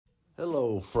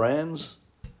Hello friends,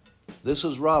 this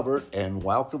is Robert and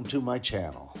welcome to my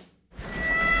channel.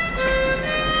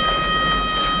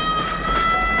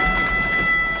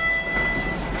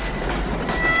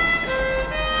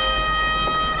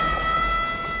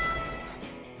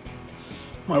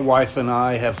 My wife and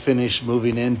I have finished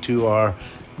moving into our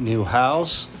new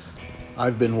house.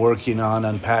 I've been working on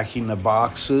unpacking the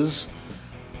boxes.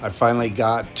 I finally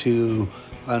got to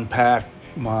unpack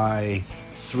my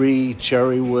 3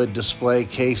 cherry wood display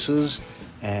cases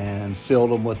and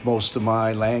filled them with most of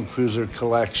my Land Cruiser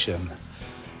collection.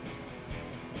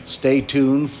 Stay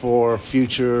tuned for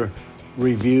future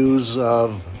reviews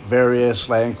of various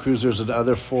Land Cruisers and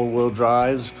other 4-wheel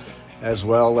drives, as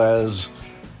well as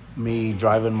me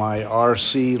driving my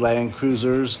RC Land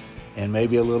Cruisers and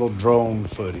maybe a little drone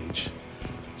footage.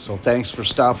 So thanks for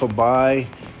stopping by,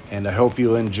 and I hope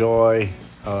you enjoy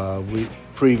a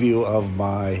preview of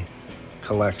my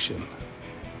collection.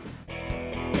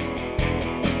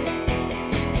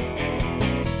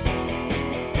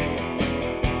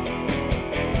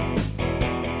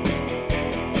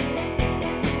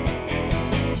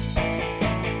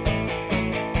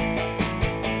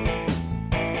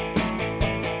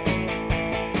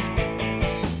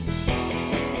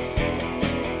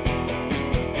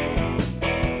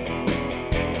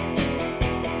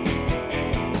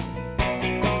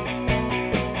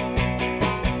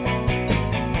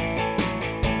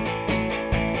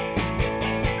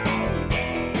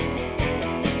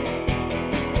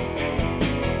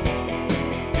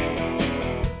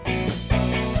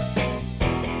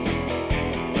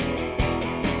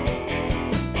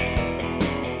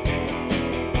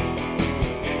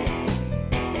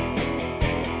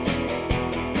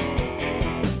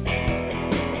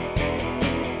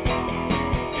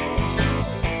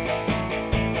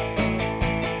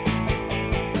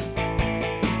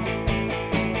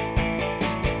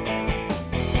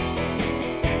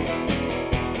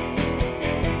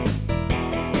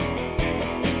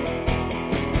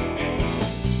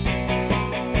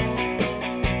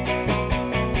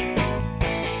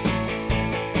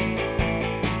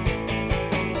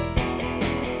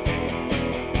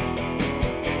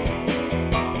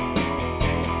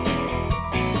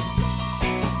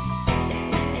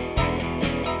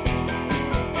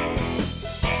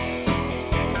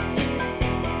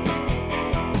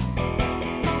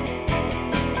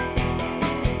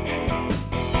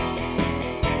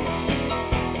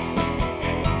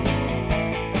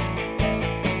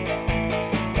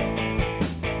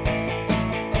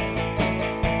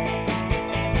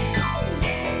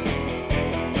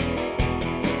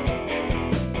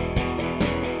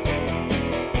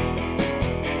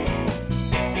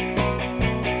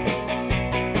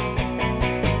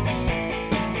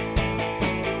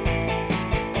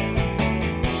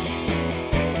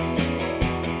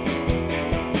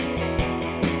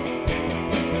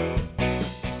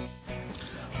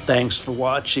 Thanks for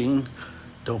watching.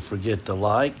 Don't forget to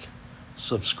like,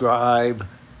 subscribe,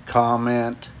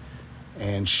 comment,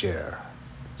 and share.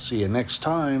 See you next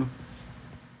time.